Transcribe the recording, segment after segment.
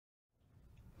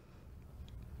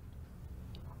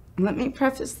Let me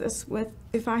preface this with,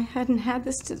 if I hadn't had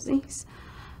this disease,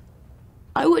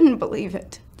 I wouldn't believe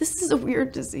it. This is a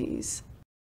weird disease.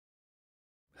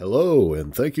 Hello,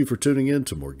 and thank you for tuning in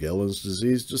to Morgellons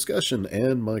disease discussion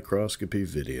and microscopy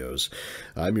videos.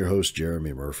 I'm your host,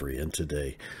 Jeremy Murphy, and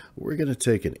today we're going to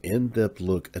take an in-depth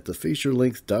look at the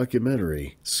feature-length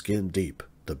documentary, Skin Deep,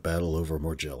 The Battle Over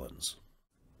Morgellons.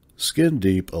 Skin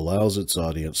Deep allows its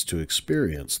audience to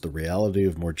experience the reality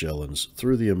of Morgellons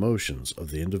through the emotions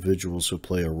of the individuals who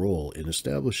play a role in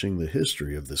establishing the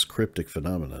history of this cryptic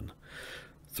phenomenon.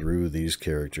 Through these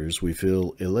characters, we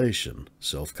feel elation,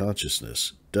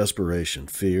 self-consciousness, desperation,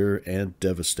 fear, and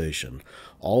devastation,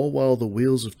 all while the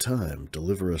wheels of time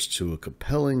deliver us to a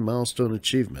compelling milestone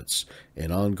achievements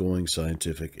and ongoing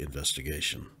scientific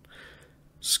investigation.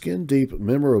 Skin Deep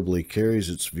memorably carries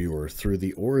its viewer through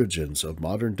the origins of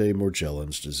modern-day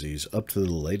Morgellons disease up to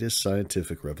the latest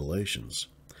scientific revelations.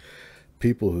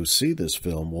 People who see this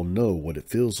film will know what it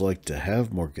feels like to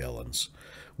have Morgellons,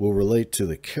 will relate to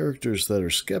the characters that are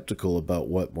skeptical about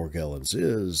what Morgellons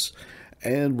is,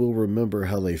 and will remember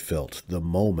how they felt the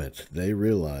moment they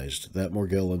realized that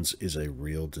Morgellons is a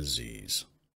real disease.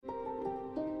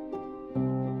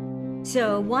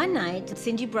 So one night,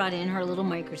 Cindy brought in her little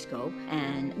microscope,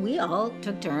 and we all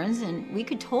took turns, and we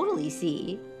could totally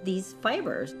see these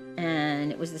fibers.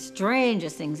 And it was the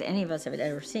strangest things any of us have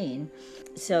ever seen.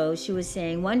 So she was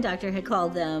saying one doctor had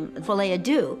called them folie à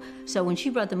deux. So when she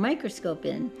brought the microscope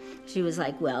in, she was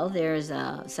like, well, there's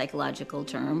a psychological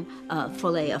term,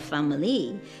 folie à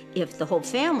famille, if the whole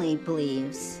family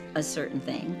believes a certain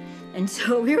thing. And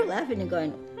so we were laughing and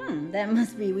going, that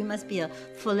must be, we must be a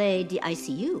folie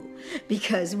d'ICU,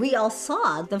 because we all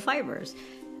saw the fibers.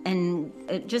 And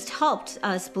it just helped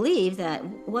us believe that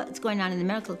what's going on in the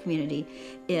medical community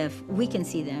if we can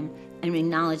see them and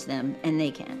acknowledge them and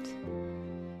they can't.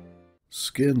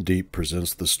 Skin Deep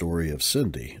presents the story of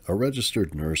Cindy, a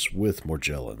registered nurse with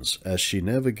Morgellons, as she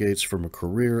navigates from a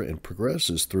career and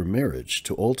progresses through marriage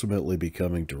to ultimately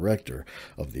becoming director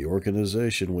of the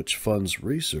organization which funds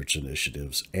research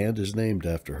initiatives and is named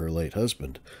after her late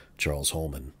husband, Charles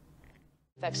Holman.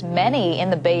 Affects many in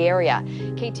the Bay Area.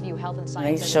 KTVU Health and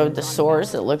Science. They showed the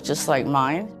sores that looked just like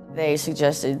mine. They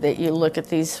suggested that you look at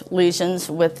these lesions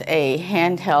with a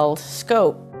handheld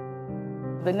scope.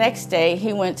 The next day,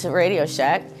 he went to Radio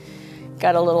Shack,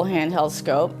 got a little handheld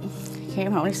scope,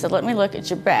 came home, and he said, let me look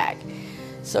at your back.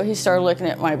 So he started looking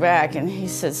at my back, and he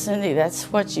said, Cindy,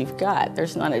 that's what you've got.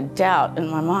 There's not a doubt in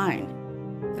my mind.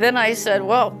 Then I said,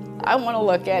 well, I want to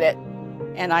look at it.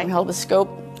 And I held the scope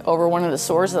over one of the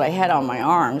sores that I had on my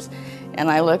arms,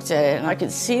 and I looked at it, and I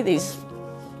could see these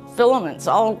filaments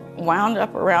all wound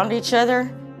up around each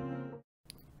other.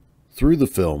 Through the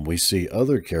film, we see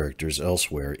other characters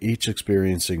elsewhere, each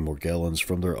experiencing Morgellons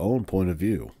from their own point of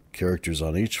view. Characters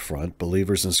on each front,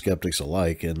 believers and skeptics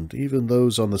alike, and even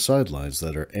those on the sidelines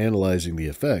that are analyzing the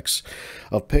effects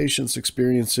of patients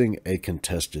experiencing a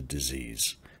contested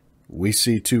disease. We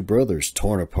see two brothers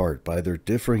torn apart by their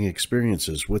differing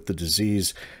experiences with the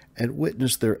disease and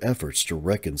witness their efforts to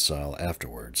reconcile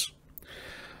afterwards.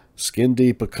 Skin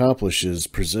Deep accomplishes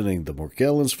presenting the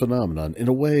Morgellons phenomenon in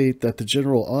a way that the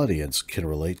general audience can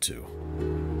relate to.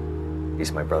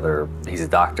 He's my brother, he's a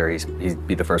doctor, he'd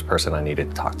be the first person I needed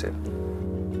to talk to.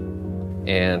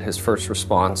 And his first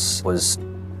response was,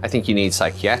 I think you need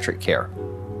psychiatric care.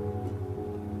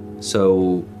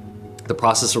 So the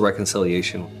process of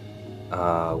reconciliation,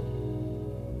 we're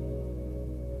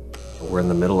in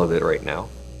the middle of it right now.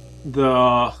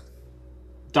 The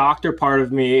doctor part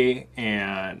of me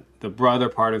and the brother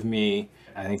part of me,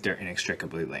 I think they're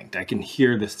inextricably linked. I can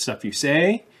hear the stuff you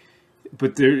say,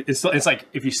 but it's like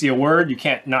if you see a word, you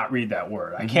can't not read that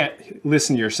word. I can't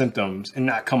listen to your symptoms and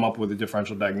not come up with a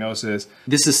differential diagnosis.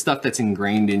 This is stuff that's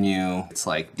ingrained in you. It's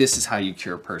like, this is how you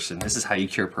cure a person. This is how you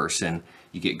cure a person.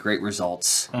 You get great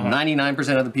results.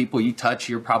 99% of the people you touch,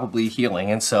 you're probably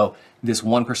healing. And so this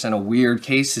 1% of weird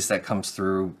cases that comes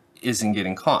through isn't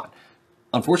getting caught.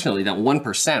 Unfortunately, that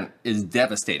 1% is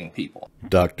devastating people.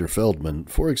 Dr. Feldman,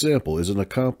 for example, is an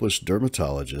accomplished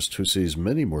dermatologist who sees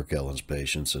many Morgellons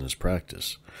patients in his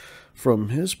practice. From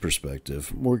his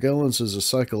perspective, Morgellons is a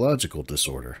psychological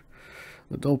disorder.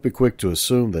 Don't be quick to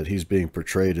assume that he's being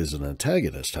portrayed as an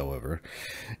antagonist, however.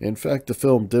 In fact, the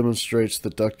film demonstrates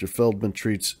that Dr. Feldman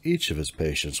treats each of his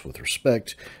patients with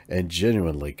respect and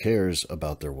genuinely cares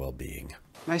about their well-being.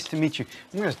 Nice to meet you.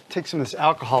 I'm going to take some of this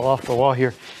alcohol off the wall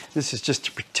here. This is just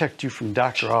to protect you from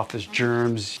doctor office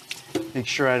germs. Make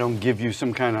sure I don't give you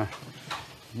some kind of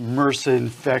MRSA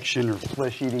infection or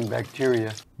flesh-eating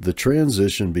bacteria. The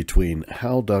transition between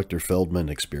how Dr. Feldman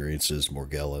experiences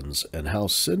Morgellons and how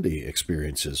Cindy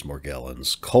experiences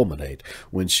Morgellons culminate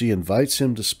when she invites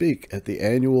him to speak at the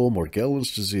annual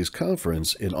Morgellons Disease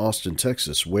Conference in Austin,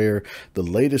 Texas, where the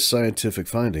latest scientific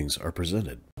findings are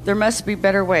presented. There must be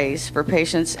better ways for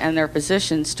patients and their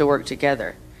physicians to work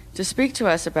together. To speak to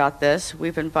us about this,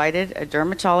 we've invited a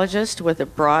dermatologist with a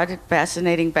broad,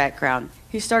 fascinating background.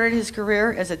 He started his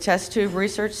career as a test tube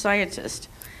research scientist.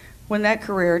 When that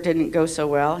career didn't go so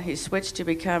well, he switched to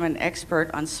become an expert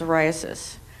on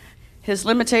psoriasis. His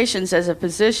limitations as a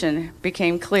physician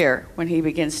became clear when he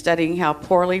began studying how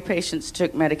poorly patients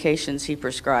took medications he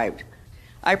prescribed.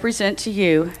 I present to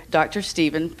you Dr.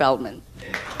 Stephen Feldman.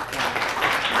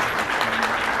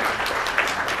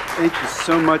 Thank you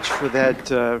so much for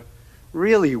that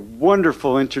really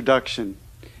wonderful introduction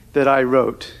that I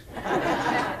wrote.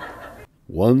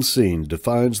 One scene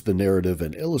defines the narrative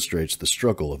and illustrates the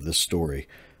struggle of this story,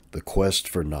 the quest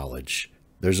for knowledge.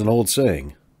 There's an old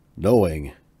saying,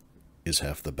 knowing is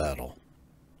half the battle.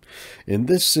 In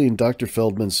this scene, Dr.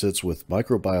 Feldman sits with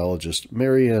microbiologist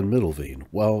Marianne Middleveen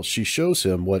while she shows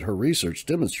him what her research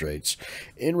demonstrates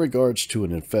in regards to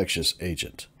an infectious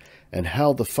agent, and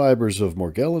how the fibers of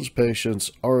Morgellons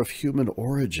patients are of human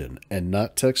origin and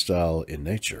not textile in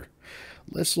nature.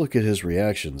 Let's look at his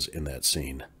reactions in that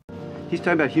scene. He's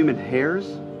talking about human hairs?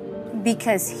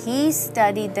 Because he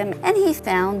studied them and he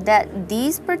found that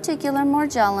these particular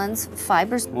Morgellons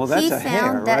fibers, Well, that's he a hair,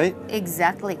 found that, right?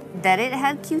 Exactly, that it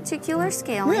had cuticular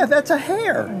scaling. Yeah, that's a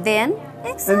hair. Then,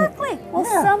 exactly. Well,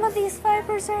 yeah. some of these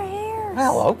fibers are hairs.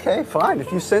 Well, okay, fine.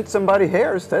 If you sent somebody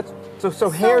hairs, that's so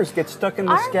hairs get stuck in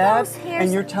the Aren't scab, those hairs,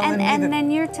 and you're telling me and that. then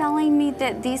you're telling me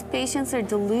that these patients are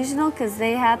delusional because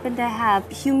they happen to have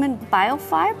human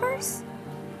biofibers?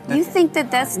 You think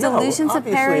that that's delusions of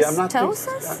obviously, I'm not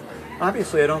parasitosis?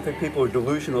 Obviously, I don't think people are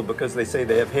delusional because they say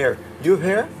they have hair. You have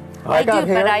hair? I got do,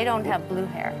 hair. but I don't have blue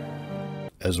hair.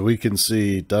 As we can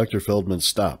see, Dr. Feldman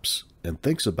stops and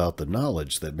thinks about the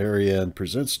knowledge that Marianne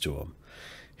presents to him.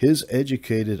 His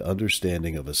educated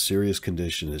understanding of a serious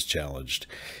condition is challenged.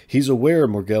 He's aware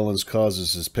Morgellons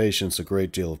causes his patients a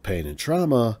great deal of pain and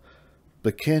trauma,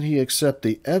 but can he accept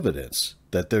the evidence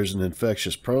that there's an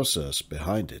infectious process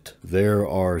behind it? There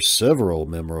are several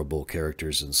memorable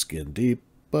characters in Skin Deep,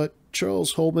 but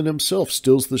Charles Holman himself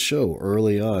steals the show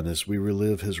early on as we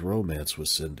relive his romance with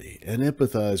Cindy and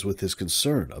empathize with his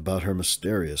concern about her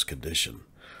mysterious condition.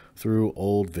 Through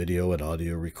old video and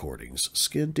audio recordings,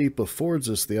 Skin Deep affords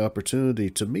us the opportunity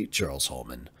to meet Charles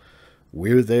Holman.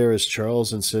 We're there as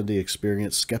Charles and Cindy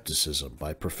experience skepticism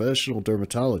by professional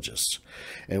dermatologists,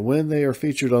 and when they are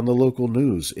featured on the local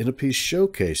news in a piece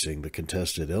showcasing the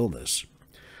contested illness,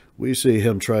 we see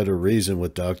him try to reason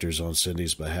with doctors on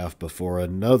Cindy's behalf before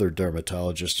another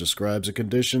dermatologist describes a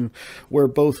condition where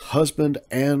both husband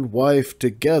and wife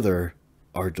together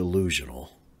are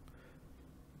delusional.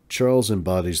 Charles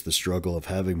embodies the struggle of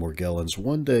having Morgellons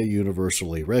one day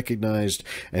universally recognized,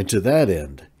 and to that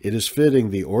end, it is fitting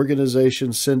the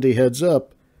organization Cindy heads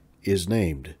up is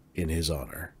named in his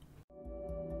honor.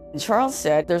 Charles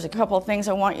said, there's a couple of things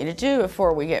I want you to do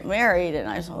before we get married. And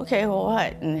I said, okay, well,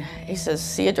 what? And he says,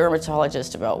 see a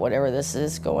dermatologist about whatever this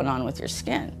is going on with your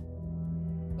skin.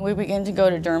 We began to go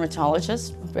to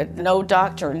dermatologists, but no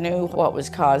doctor knew what was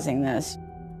causing this.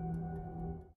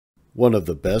 One of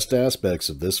the best aspects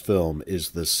of this film is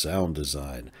the sound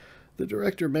design. The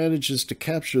director manages to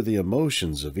capture the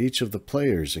emotions of each of the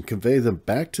players and convey them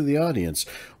back to the audience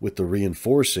with the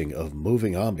reinforcing of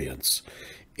moving ambience.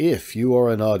 If you are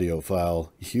an audiophile,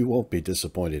 you won't be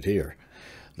disappointed here.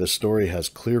 The story has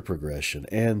clear progression,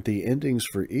 and the endings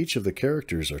for each of the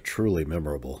characters are truly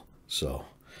memorable. So,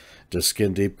 does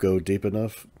Skin Deep go deep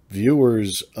enough?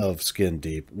 Viewers of Skin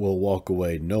Deep will walk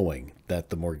away knowing that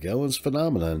the Morgellons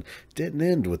phenomenon didn't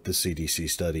end with the CDC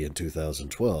study in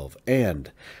 2012,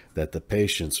 and that the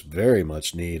patients very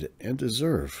much need and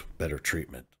deserve better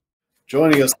treatment.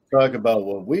 Joining us to talk about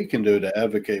what we can do to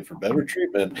advocate for better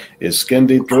treatment is Skin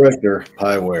Deep director,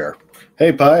 Pi Ware.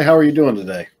 Hey, Pi, how are you doing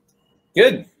today?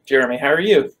 Good, Jeremy. How are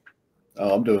you?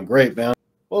 Oh, I'm doing great, man.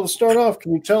 Well, to start off,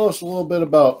 can you tell us a little bit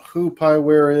about who Pi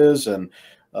Ware is and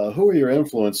who are your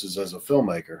influences as a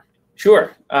filmmaker?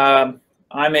 Sure. I'm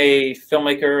a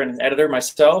filmmaker and editor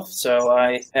myself, so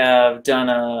I have done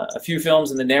a few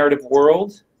films in the narrative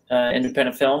world,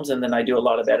 independent films, and then I do a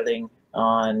lot of editing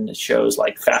on shows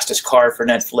like Fastest Car for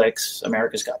Netflix,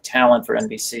 America's Got Talent for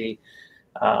NBC,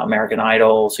 American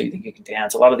Idol, So You Think You Can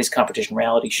Dance, a lot of these competition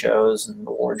reality shows and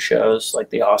award shows like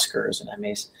the Oscars and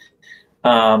Emmys.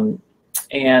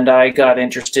 And I got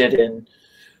interested in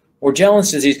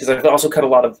Morgellons disease because I've also cut a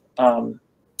lot of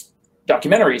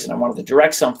documentaries, and I wanted to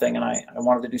direct something, and I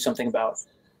wanted to do something about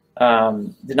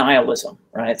denialism,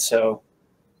 right? So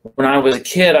when I was a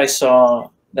kid, I saw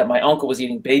that my uncle was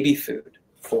eating baby food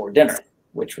for dinner,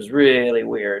 which was really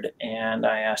weird. And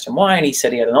I asked him why, and he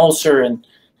said he had an ulcer, and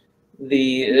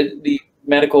the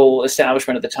medical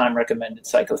establishment at the time recommended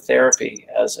psychotherapy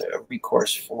as a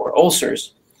recourse for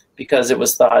ulcers because it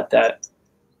was thought that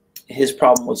his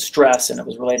problem was stress, and it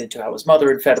was related to how his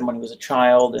mother had fed him when he was a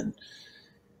child. And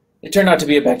it turned out to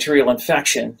be a bacterial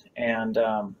infection, and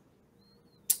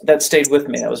that stayed with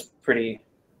me. That was pretty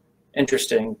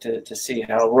interesting to see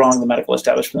how wrong the medical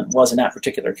establishment was in that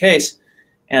particular case.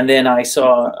 And then I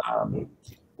saw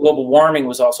global warming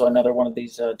was also another one of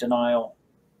these denial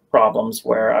problems,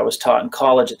 where I was taught in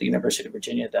college at the University of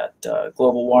Virginia that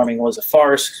global warming was a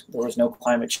farce. There was no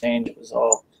climate change. It was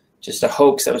all just a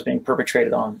hoax that was being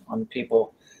perpetrated on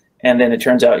people. And then it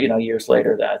turns out, years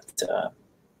later that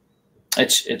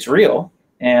it's real.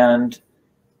 And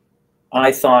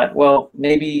I thought, well,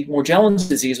 maybe Morgellons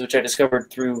disease, which I discovered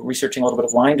through researching a little bit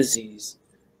of Lyme disease,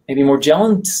 maybe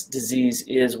Morgellons disease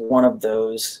is one of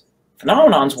those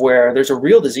phenomenons where there's a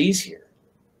real disease here,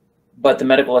 but the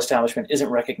medical establishment isn't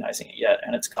recognizing it yet,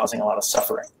 and it's causing a lot of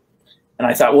suffering. And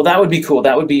I thought, well, that would be cool.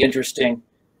 That would be interesting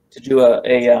to do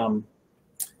a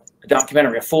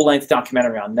documentary, a full-length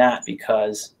documentary on that,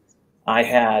 because I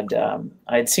had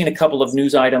seen a couple of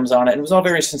news items on it, and it was all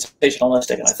very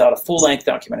sensationalistic, and I thought a full-length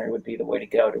documentary would be the way to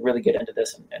go to really get into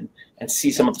this and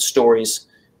see some of the stories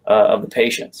of the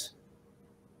patients.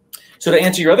 So to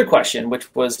answer your other question,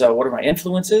 which was what are my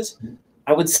influences,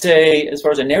 I would say, as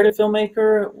far as a narrative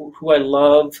filmmaker, who I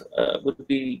love would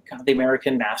be kind of the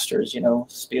American masters,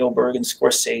 Spielberg and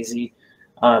Scorsese.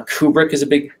 Kubrick is a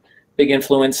big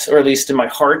influence, or at least in my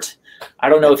heart. I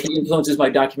don't know if he influences my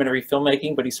documentary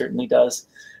filmmaking, but he certainly does.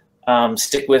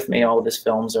 Stick with me. All of his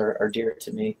films are dear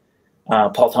to me.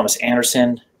 Paul Thomas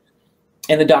Anderson.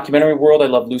 In the documentary world, I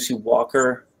love Lucy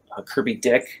Walker, Kirby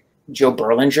Dick. Joe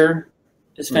Berlinger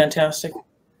is fantastic.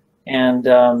 And,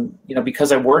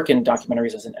 because I work in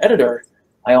documentaries as an editor,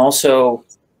 I also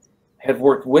have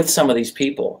worked with some of these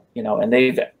people, and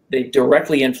they've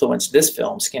directly influenced this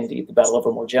film, Skin Deep, The Battle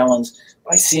Over Morgellons,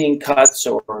 by seeing cuts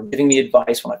or giving me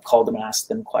advice when I've called them and asked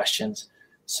them questions.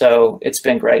 So it's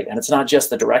been great. And it's not just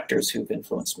the directors who've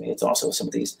influenced me. It's also some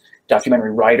of these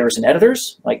documentary writers and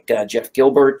editors like Jeff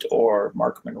Gilbert or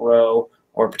Mark Monroe,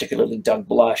 or particularly Doug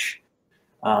Blush.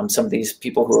 Some of these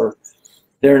people who are,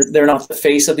 they're not the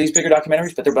face of these bigger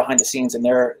documentaries, but they're behind the scenes, and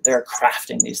they're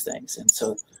crafting these things. And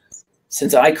so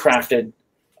since I crafted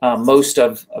most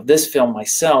of this film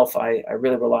myself, I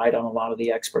really relied on a lot of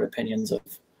the expert opinions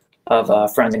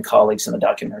of friends and colleagues in the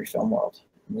documentary film world.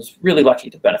 I was really lucky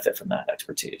to benefit from that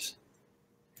expertise.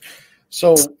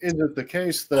 So is it the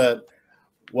case that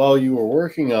while you were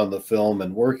working on the film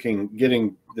and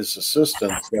getting this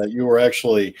assistance, that you were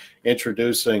actually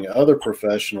introducing other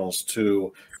professionals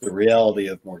to the reality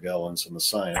of Morgellons and the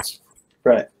science?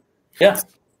 Right. Yeah.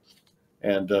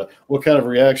 And what kind of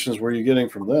reactions were you getting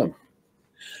from them?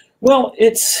 Well,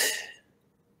 it's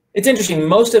interesting.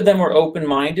 Most of them were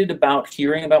open-minded about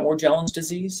hearing about Morgellons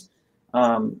disease.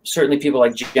 Certainly people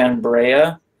like Jen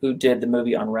Brea, who did the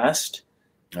movie Unrest,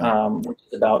 which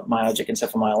is about myalgic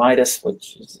encephalomyelitis,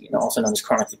 which is also known as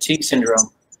chronic fatigue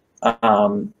syndrome.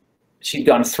 She'd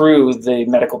gone through the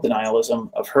medical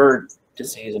denialism of her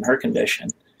disease and her condition.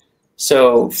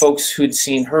 So folks who'd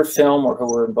seen her film or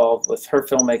who were involved with her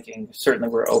filmmaking certainly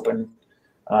were open.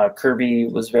 Kirby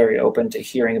was very open to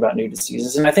hearing about new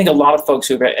diseases. And I think a lot of folks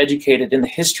who are educated in the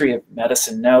history of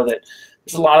medicine know that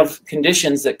there's a lot of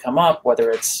conditions that come up, whether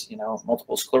it's,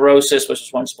 multiple sclerosis, which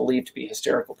was once believed to be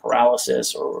hysterical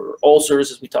paralysis, or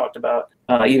ulcers, as we talked about,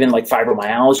 even like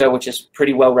fibromyalgia, which is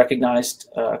pretty well recognized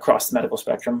across the medical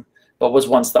spectrum, but was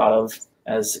once thought of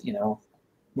as,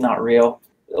 not real.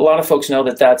 A lot of folks know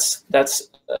that that's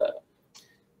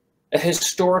a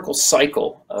historical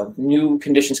cycle of new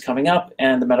conditions coming up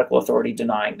and the medical authority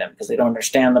denying them because they don't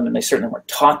understand them, and they certainly weren't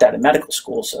taught that in medical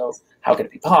school, so how could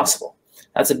it be possible?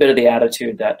 That's a bit of the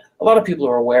attitude that a lot of people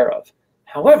are aware of.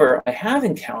 However, I have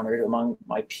encountered among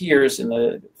my peers in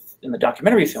the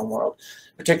documentary film world,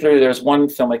 particularly there's one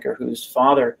filmmaker whose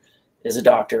father is a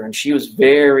doctor, and she was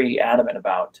very adamant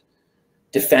about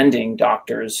defending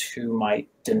doctors who might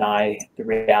deny the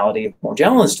reality of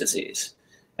Morgellons disease.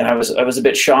 And I was a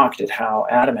bit shocked at how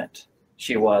adamant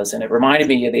she was, and it reminded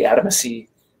me of the adamancy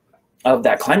of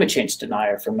that climate change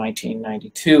denier from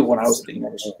 1992 when I was at the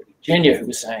University of Virginia, who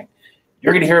was saying,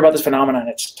 you're going to hear about this phenomenon,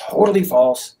 it's totally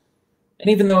false. And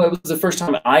even though it was the first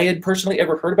time I had personally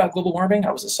ever heard about global warming,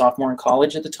 I was a sophomore in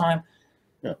college at the time,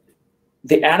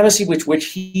 the adamantly with which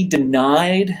he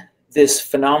denied this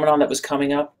phenomenon that was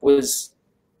coming up was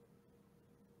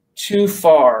too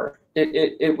far.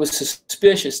 It was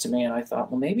suspicious to me, and I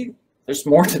thought, well, maybe there's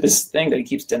more to this thing that he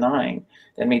keeps denying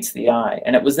than meets the eye.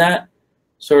 And it was that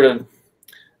sort of,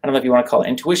 I don't know if you want to call it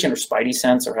intuition or spidey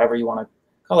sense or however you want to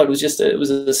call it. It was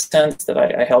a sense that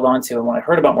I held on to. And when I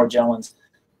heard about Morgellons,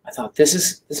 I thought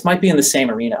this might be in the same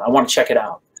arena. I want to check it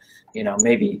out. You know,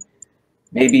 maybe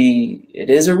it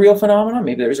is a real phenomenon.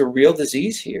 Maybe there's a real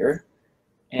disease here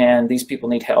and these people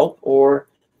need help. Or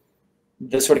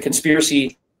the sort of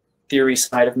conspiracy theory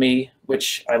side of me,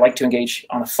 which I like to engage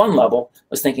on a fun level,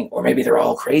 was thinking, or maybe they're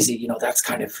all crazy. You know, that's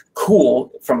kind of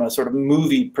cool from a sort of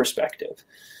movie perspective.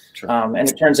 Sure. And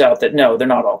it turns out that no, they're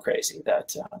not all crazy,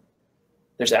 that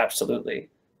there's absolutely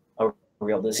a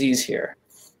real disease here.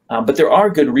 But there are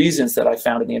good reasons that I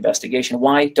found in the investigation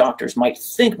why doctors might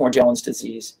think Morgellons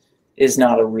disease is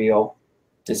not a real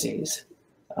disease.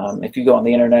 If you go on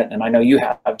the internet, and I know you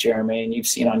have, Jeremy, and you've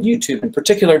seen on YouTube in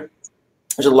particular,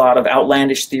 there's a lot of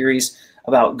outlandish theories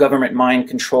about government mind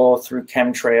control through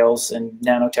chemtrails and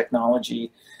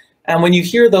nanotechnology. And when you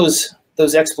hear those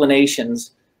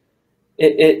explanations,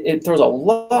 it throws a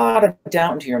lot of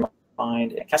doubt into your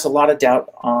mind. It casts a lot of doubt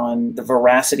on the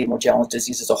veracity of Morgellons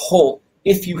disease as a whole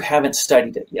if you haven't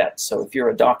studied it yet. So if you're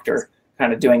a doctor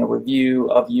kind of doing a review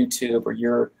of YouTube, or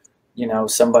you're, you know,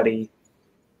 somebody,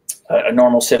 a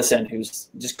normal citizen who's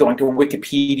just going to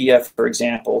Wikipedia, for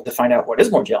example, to find out what is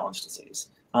Morgellons disease,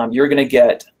 you're going to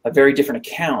get a very different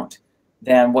account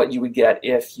than what you would get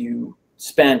if you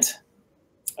spent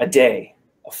a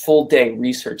full day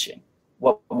researching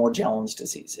what Morgellons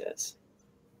disease is.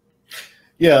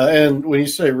 Yeah, and when you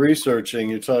say researching,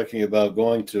 you're talking about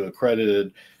going to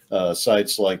accredited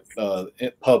sites like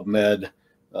PubMed,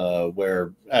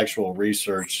 where actual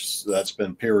research that's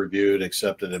been peer-reviewed,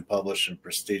 accepted, and published in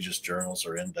prestigious journals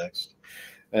are indexed.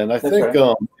 And I think,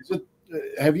 right.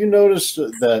 Have you noticed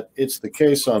that it's the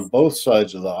case on both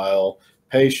sides of the aisle,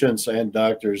 patients and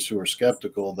doctors who are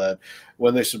skeptical, that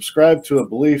when they subscribe to a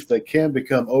belief, they can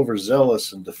become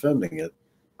overzealous in defending it?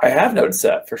 I have noticed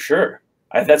that, for sure.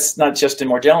 That's not just in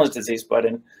Morgellons disease, but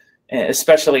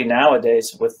especially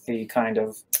nowadays with the kind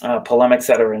of polemics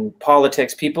that are in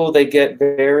politics, people, they get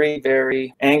very,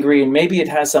 very angry, and maybe it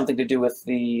has something to do with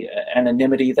the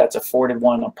anonymity that's afforded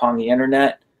one upon the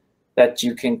internet, that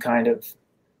you can kind of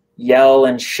yell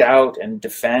and shout and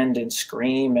defend and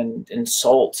scream and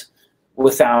insult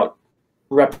without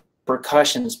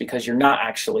repercussions because you're not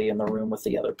actually in the room with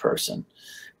the other person.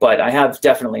 But I have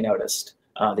definitely noticed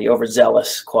the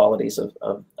overzealous qualities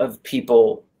of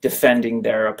people defending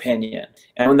their opinion.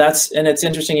 And it's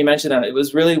interesting you mentioned that. It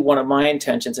was really one of my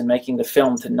intentions in making the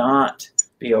film to not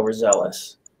be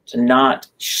overzealous, to not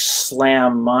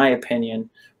slam my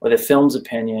opinion or the film's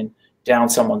opinion down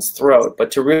someone's throat, but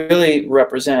to really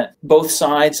represent both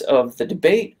sides of the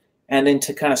debate, and then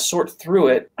to kind of sort through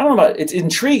it. I don't know about, it's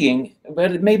intriguing,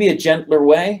 but it may be a gentler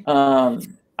way.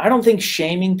 I don't think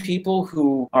shaming people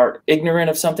who are ignorant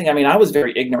of something. I mean, I was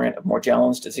very ignorant of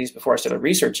Morgellons disease before I started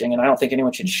researching, and I don't think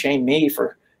anyone should shame me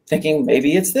for thinking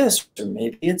maybe it's this, or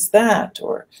maybe it's that,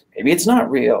 or maybe it's not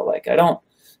real. Like, I don't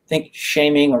think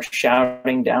shaming or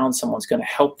shouting down someone's going to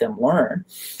help them learn.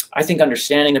 I think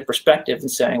understanding the perspective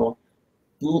and saying, well,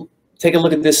 take a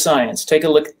look at this science, take a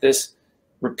look at this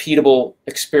repeatable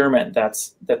experiment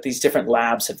that these different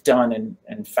labs have done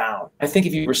and found. I think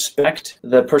if you respect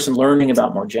the person learning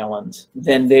about Morgellons,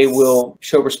 then they will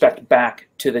show respect back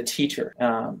to the teacher.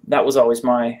 That was always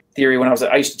my theory when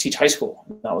I used to teach high school.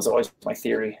 That was always my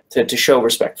theory, to show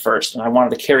respect first. And I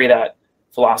wanted to carry that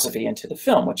philosophy into the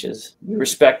film, which is we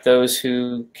respect those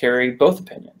who carry both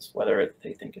opinions, whether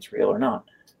they think it's real or not.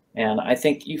 And I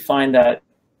think you find that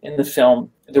in the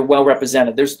film, they're well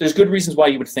represented. There's good reasons why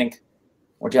you would think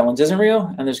Morgellons isn't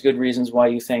real, and there's good reasons why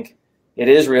you think it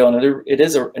is real, and it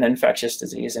is an infectious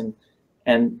disease.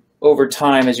 And over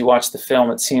time, as you watch the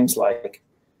film, it seems like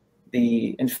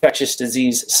the infectious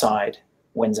disease side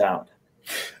wins out.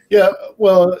 Yeah,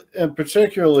 well, and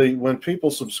particularly when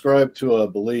people subscribe to a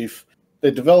belief,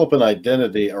 they develop an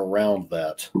identity around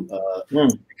that.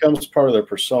 It becomes part of their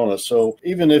persona. So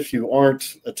even if you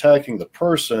aren't attacking the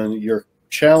person, you're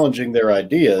challenging their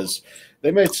ideas,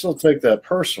 they may still take that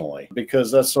personally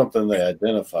because that's something they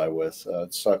identify with.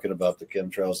 It's talking about the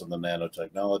chemtrails and the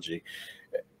nanotechnology.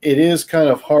 It is kind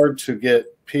of hard to get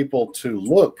people to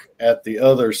look at the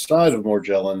other side of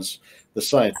Morgellons, the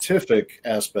scientific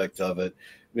aspect of it,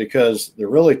 because they're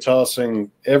really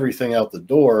tossing everything out the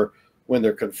door when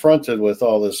they're confronted with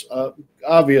all this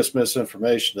obvious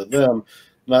misinformation to them.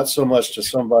 not so much to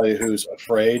somebody who's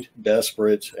afraid,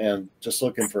 desperate, and just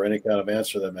looking for any kind of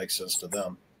answer that makes sense to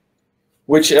them.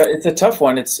 Which it's a tough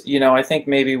one. It's, you know, I think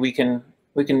maybe we can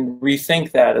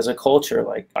rethink that as a culture.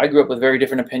 Like, I grew up with very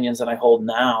different opinions than I hold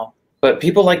now, but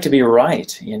people like to be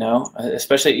right, you know,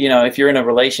 especially, you know, if you're in a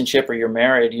relationship or you're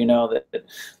married, you know, that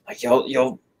like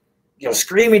you'll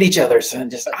scream at each other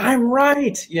and just, I'm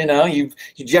right, you know, you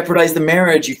jeopardize the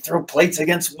marriage, you throw plates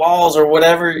against walls or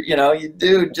whatever, you know, you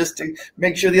do just to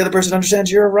make sure the other person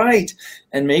understands you're right.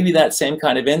 And maybe that same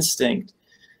kind of instinct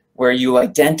where you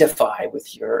identify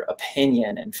with your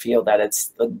opinion and feel that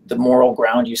it's the moral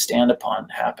ground you stand upon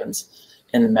happens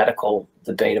in the medical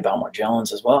debate about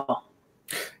Morgellons as well.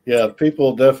 Yeah,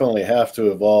 people definitely have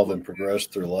to evolve and progress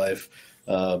through life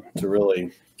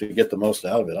to get the most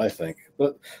out of it, I think.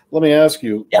 But let me ask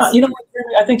you. Yeah, you know,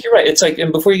 I think you're right. It's like,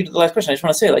 and before you get to the last question, I just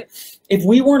want to say, like, if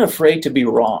we weren't afraid to be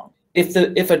wrong, if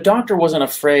a doctor wasn't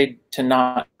afraid to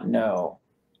not know,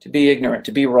 to be ignorant,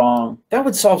 to be wrong, that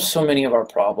would solve so many of our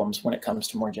problems when it comes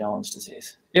to Morgellons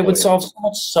disease. It would solve so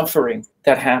much suffering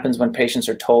that happens when patients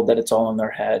are told that it's all in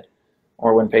their head,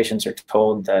 or when patients are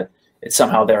told that it's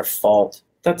somehow their fault.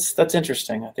 That's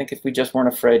interesting. I think if we just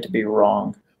weren't afraid to be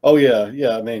wrong. Oh yeah,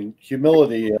 yeah. I mean,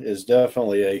 humility is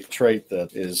definitely a trait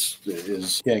that is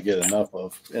can't get enough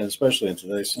of, and especially in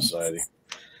today's society.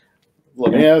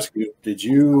 Let me ask you: did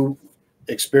you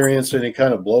experience any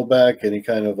kind of blowback, any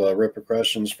kind of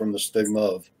repercussions from the stigma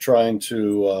of trying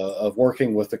to of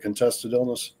working with a contested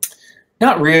illness?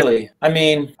 Not really. I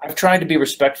mean, I've tried to be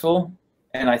respectful,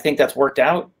 and I think that's worked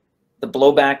out. The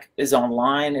blowback is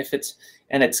online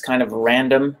and it's kind of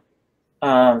random.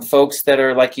 Folks that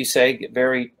are, like you say, get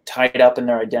very tied up in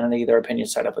their identity, their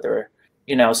opinions tied up with their,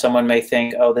 you know, someone may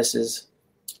think, oh, this is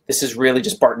really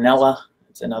just Bartonella.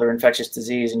 It's another infectious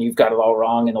disease, and you've got it all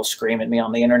wrong, and they'll scream at me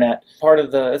on the internet.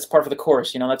 It's part of the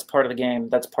course, you know, that's part of the game.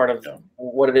 That's part of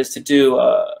what it is to do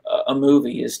a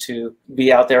movie, is to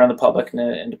be out there in the public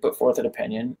and to put forth an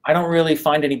opinion. I don't really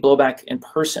find any blowback in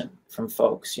person from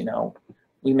folks, you know.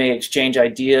 We may exchange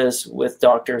ideas with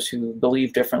doctors who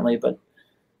believe differently, but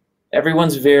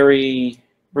everyone's very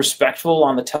respectful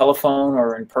on the telephone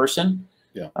or in person.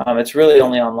 Yeah. It's really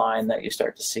only online that you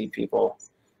start to see people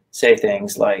say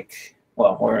things like,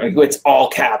 well, it's all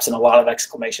caps and a lot of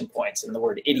exclamation points, and the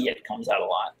word idiot comes out a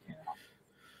lot. You know?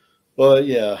 Well,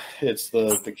 yeah, it's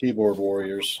the keyboard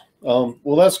warriors. Well,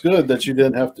 that's good that you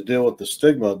didn't have to deal with the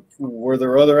stigma. Were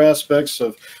there other aspects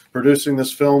of producing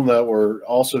this film that were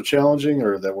also challenging,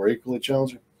 or that were equally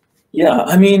challenging? Yeah,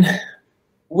 I mean,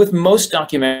 with most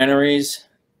documentaries,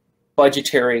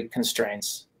 budgetary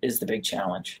constraints is the big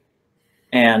challenge.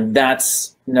 And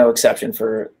that's no exception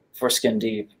for Skin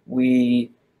Deep. We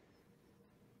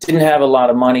didn't have a lot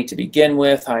of money to begin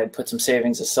with. I had put some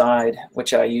savings aside,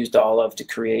 which I used all of to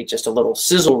create just a little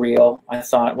sizzle reel. I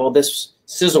thought, well, this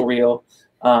sizzle reel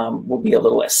will be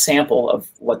a sample of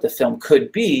what the film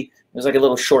could be. It was like a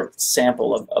little short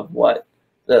sample of what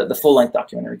the full-length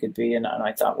documentary could be, and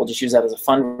I thought we'll just use that as a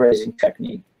fundraising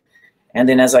technique. And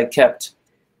then as I kept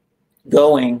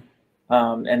going,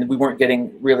 and we weren't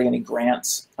getting really any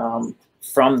grants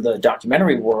from the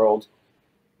documentary world,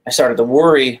 I started to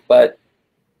worry, but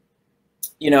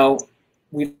you know,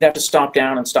 we'd have to stop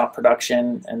down and stop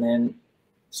production, and then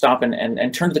stop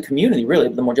and turn to the community, really,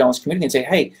 the Morgellons community, and say,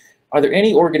 hey, are there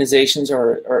any organizations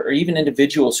or even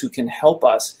individuals who can help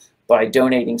us by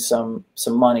donating some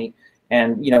money?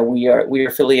 And you know, we are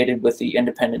affiliated with the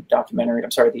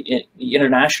the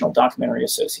International Documentary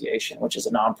Association, which is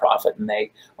a nonprofit, and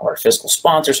they are a fiscal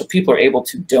sponsor, so people are able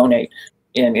to donate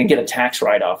and get a tax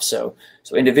write-off. So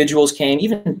individuals came,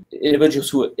 even individuals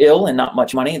who were ill and not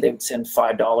much money, they would send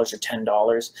 $5 or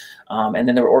 $10. And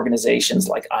then there were organizations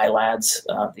like ILADS,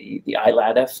 the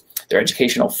ILADF, their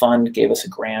educational fund gave us a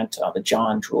grant. The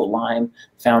John Drew Lyme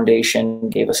Foundation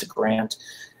gave us a grant.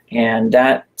 And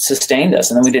that sustained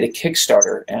us. And then we did a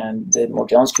Kickstarter, and the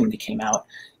Morgellons community came out,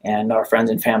 and our friends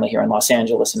and family here in Los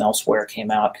Angeles and elsewhere came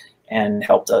out and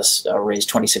helped us raise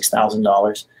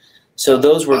 $26,000. So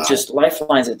those were just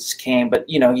lifelines that just came. But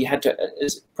you know, you had to,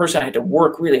 as a person, I had to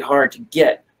work really hard to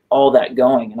get all that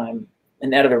going. And I'm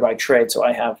an editor by trade, so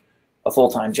I have a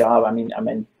full-time job. I mean, I'm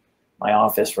in my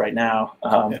office right now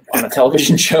on a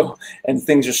television show, and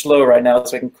things are slow right now,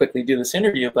 so I can quickly do this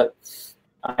interview. But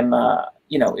I'm,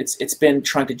 you know, it's been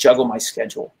trying to juggle my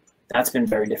schedule. That's been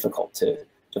very difficult to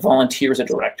volunteer as a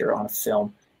director on a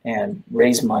film and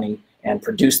raise money and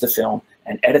produce the film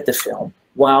and edit the film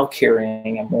while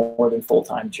carrying a more than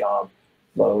full-time job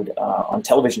load on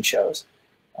television shows.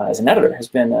 as an editor has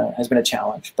been a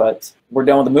challenge. But we're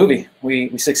done with the movie.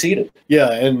 We succeeded.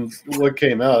 Yeah, and what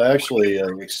came out actually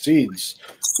exceeds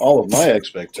all of my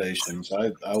expectations.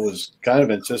 I was kind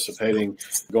of anticipating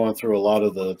going through a lot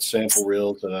of the sample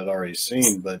reels that I'd already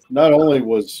seen, but not only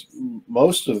was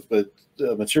most of it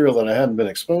material that I hadn't been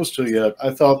exposed to yet, I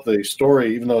thought the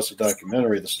story, even though it's a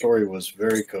documentary, the story was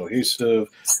very cohesive.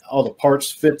 All the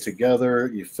parts fit together.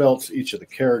 You felt each of the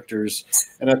characters.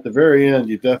 And at the very end,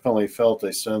 you definitely felt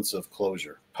a sense of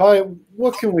closure. Pi,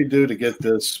 what can we do to get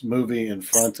this movie in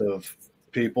front of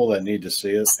people that need to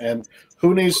see it? And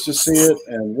who needs to see it?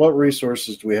 And what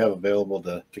resources do we have available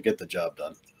to get the job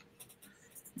done?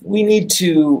 We need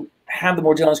to have the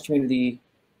Morgellons community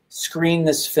screen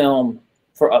this film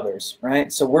for others,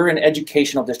 right? So we're in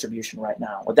educational distribution right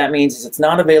now. What that means is it's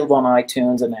not available on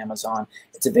iTunes and Amazon.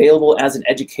 It's available as an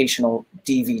educational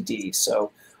DVD.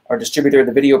 So our distributor,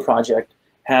 the Video Project,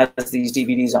 has these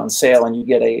DVDs on sale, and you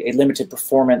get a limited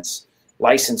performance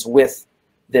license with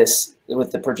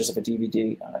the purchase of a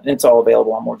DVD. And it's all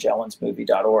available on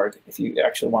morgellonsmovie.org if you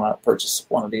actually want to purchase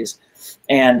one of these.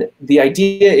 And the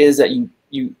idea is that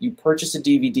you purchase a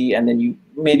DVD, and then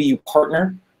you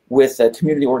partner with a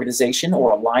community organization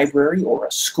or a library or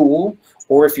a school,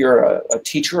 or if you're a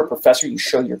teacher or professor, you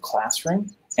show your classroom,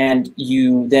 and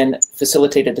you then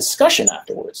facilitate a discussion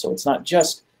afterwards. So it's not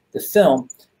just the film,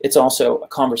 it's also a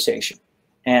conversation.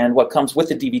 And what comes with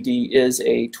the DVD is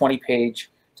a 20-page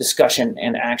discussion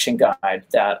and action guide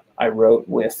that I wrote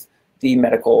with the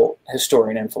medical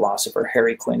historian and philosopher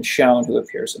Harry Quinn Schoen, who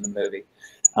appears in the movie.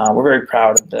 We're very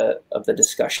proud of the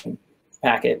discussion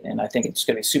packet, and I think it's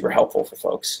going to be super helpful for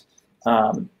folks.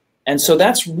 And so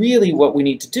that's really what we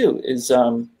need to do is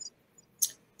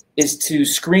to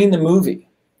screen the movie.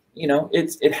 You know,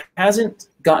 it hasn't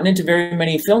gotten into very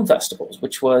many film festivals,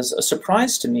 which was a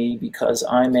surprise to me because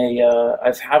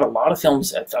I've had a lot of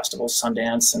films at festivals,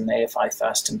 Sundance and AFI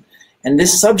Fest, and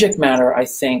this subject matter, I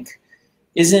think,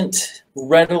 isn't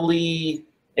readily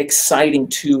exciting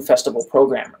to festival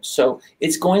programmers. So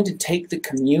it's going to take the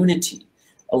community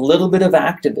a little bit of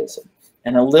activism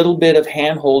and a little bit of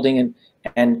hand-holding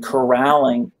and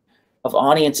corralling of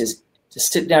audiences to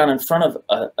sit down in front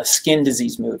of a skin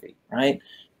disease movie, right?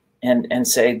 And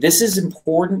say, this is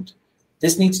important,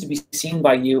 this needs to be seen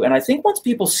by you. And I think once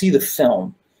people see the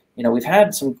film, you know, we've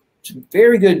had some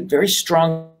very good, very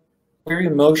strong, very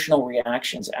emotional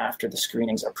reactions after the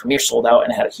screenings. Our premiere sold out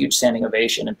and had a huge standing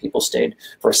ovation, and people stayed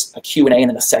for a Q&A and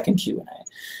then a second Q&A.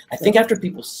 I think after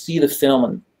people see the film,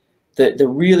 and they're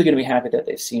really going to be happy that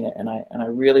they've seen it. And I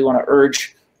really want to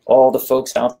urge all the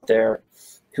folks out there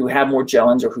who have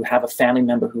Morgellons or who have a family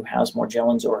member who has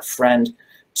Morgellons or a friend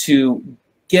to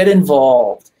get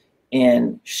involved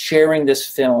in sharing this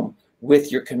film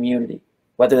with your community,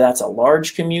 whether that's a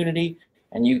large community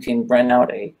and you can rent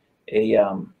out a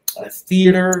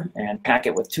theater and pack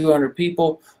it with 200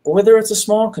 people, or whether it's a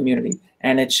small community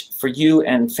and it's for you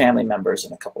and family members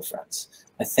and a couple friends.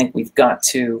 I think we've got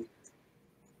to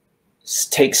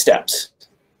take steps.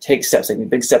 Take steps. They can be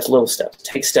big steps, little steps.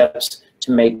 Take steps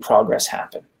to make progress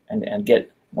happen and get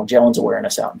Morgellons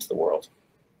awareness out into the world.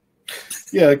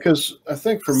 Yeah, because I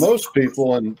think for most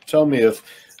people, and tell me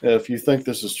if you think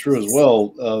this is true as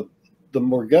well, the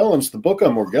Morgellons, the book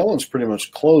on Morgellons pretty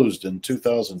much closed in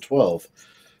 2012.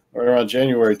 Right around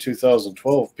January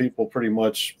 2012, people pretty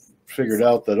much figured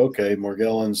out that, okay,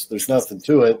 Morgellons, there's nothing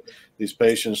to it. These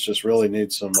patients just really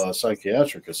need some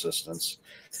psychiatric assistance.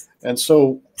 And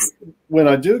so when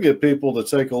I do get people to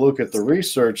take a look at the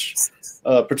research,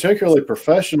 particularly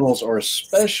professionals are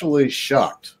especially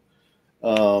shocked.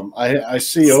 I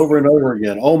see over and over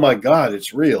again, oh my God,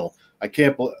 it's real. I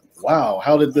can't believe, wow,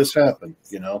 how did this happen?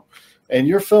 You know, and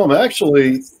your film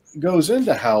actually goes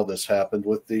into how this happened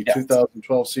with the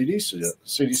 2012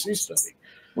 CDC study.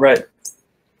 Right.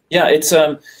 Yeah, it's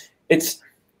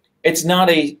not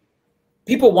a,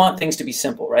 people want things to be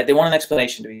simple, right? They want an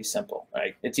explanation to be simple,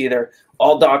 right? It's either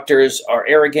all doctors are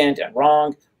arrogant and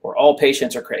wrong, or all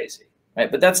patients are crazy. Right?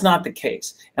 But that's not the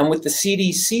case. And with the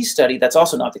CDC study, that's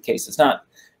also not the case. It's not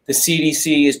the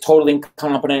CDC is totally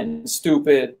incompetent and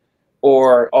stupid,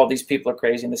 or all these people are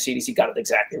crazy and the CDC got it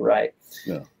exactly right.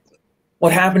 Yeah.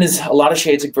 What happened is a lot of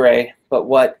shades of gray, but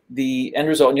what the end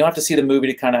result, and you'll have to see the movie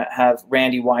to kind of have Dr.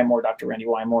 Randy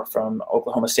Wymore from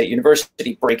Oklahoma State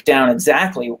University break down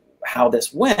exactly how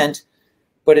this went,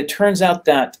 but it turns out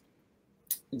that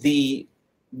the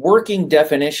working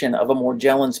definition of a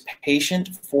Morgellons patient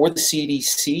for the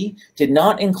CDC did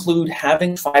not include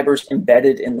having fibers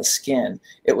embedded in the skin.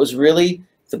 It was really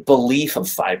the belief of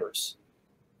fibers.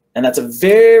 And that's a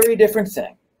very different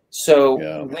thing.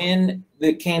 So when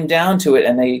it came down to it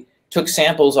and took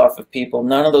samples off of people.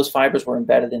 None of those fibers were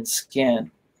embedded in skin,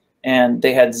 and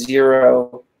they had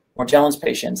 0 Morgellons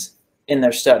patients in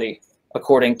their study,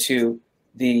 according to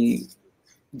the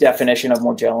definition of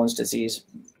Morgellons disease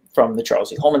from the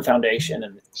Charles E. Holman Foundation.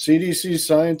 And CDC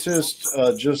scientists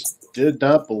just did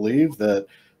not believe that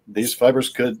these fibers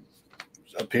could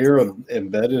appear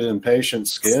embedded in patient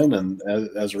skin, and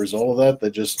as a result of that, they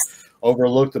just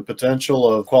overlooked the potential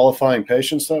of qualifying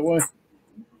patients that way?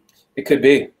 It could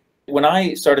be. When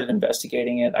I started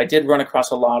investigating it, I did run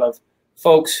across a lot of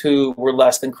folks who were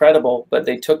less than credible, but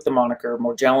they took the moniker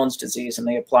Morgellons disease and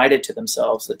they applied it to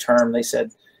themselves, the term they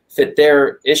said fit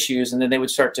their issues, and then they would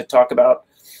start to talk about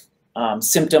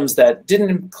symptoms that didn't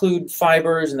include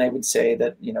fibers, and they would say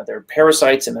that, you know, there are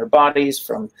parasites in their bodies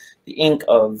from the ink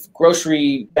of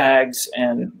grocery bags,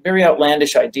 and very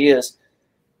outlandish ideas.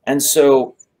 And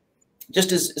so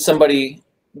just as somebody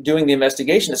doing the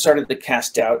investigation, it started to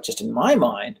cast doubt just in my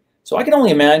mind. So I can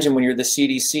only imagine when you're the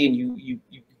CDC and you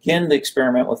begin the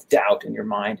experiment with doubt in your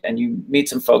mind, and you meet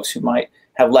some folks who might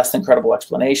have less than credible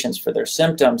explanations for their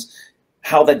symptoms,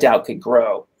 how that doubt could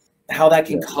grow, how that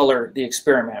can color the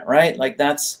experiment, right? Like,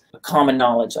 that's a common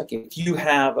knowledge. Like, if you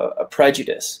have a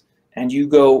prejudice and you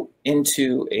go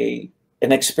into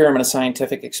an experiment, a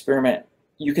scientific experiment,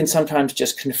 you can sometimes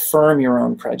just confirm your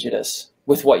own prejudice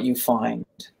with what you find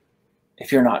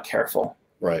if you're not careful.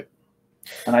 Right.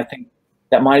 And I think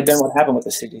that might have been what happened with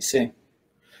the CDC.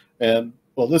 And,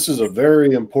 well, this is a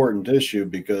very important issue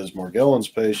because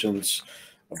Morgellons patients,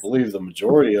 I believe the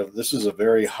majority of this is a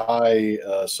very high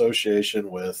association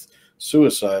with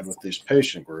suicide with these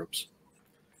patient groups.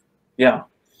 Yeah.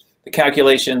 The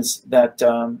calculations that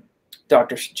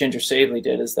Dr. Ginger Savely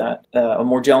did is that a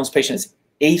Morgellons patient is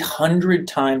 800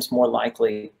 times more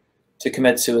likely to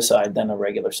commit suicide than a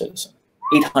regular citizen.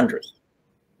 800.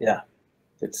 Yeah.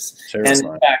 It's terrifying.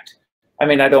 And in fact, I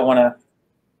mean, I don't want to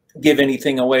give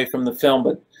anything away from the film,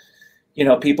 but, you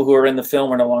know, people who are in the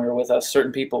film are no longer with us.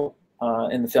 Certain people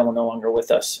in the film are no longer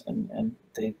with us, and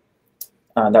they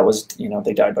that was, you know,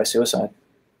 they died by suicide.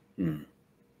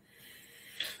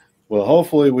 Well,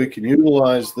 hopefully we can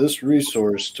utilize this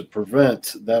resource to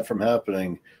prevent that from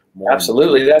happening more.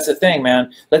 Absolutely. That's the thing,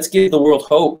 man. Let's give the world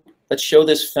hope. Let's show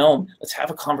this film. Let's have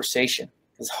a conversation,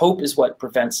 because hope is what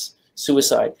prevents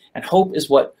suicide, and hope is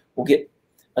what will get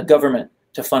a government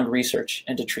to fund research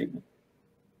into treatment.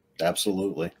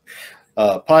 Absolutely.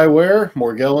 Ware,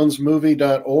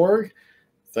 morgellonsmovie.org.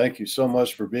 Thank you so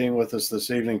much for being with us this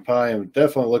evening, Pi. I'm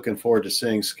definitely looking forward to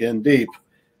seeing Skin Deep,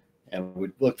 and we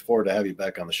look forward to have you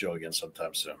back on the show again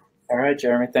sometime soon. All right,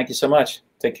 Jeremy. Thank you so much.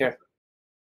 Take care.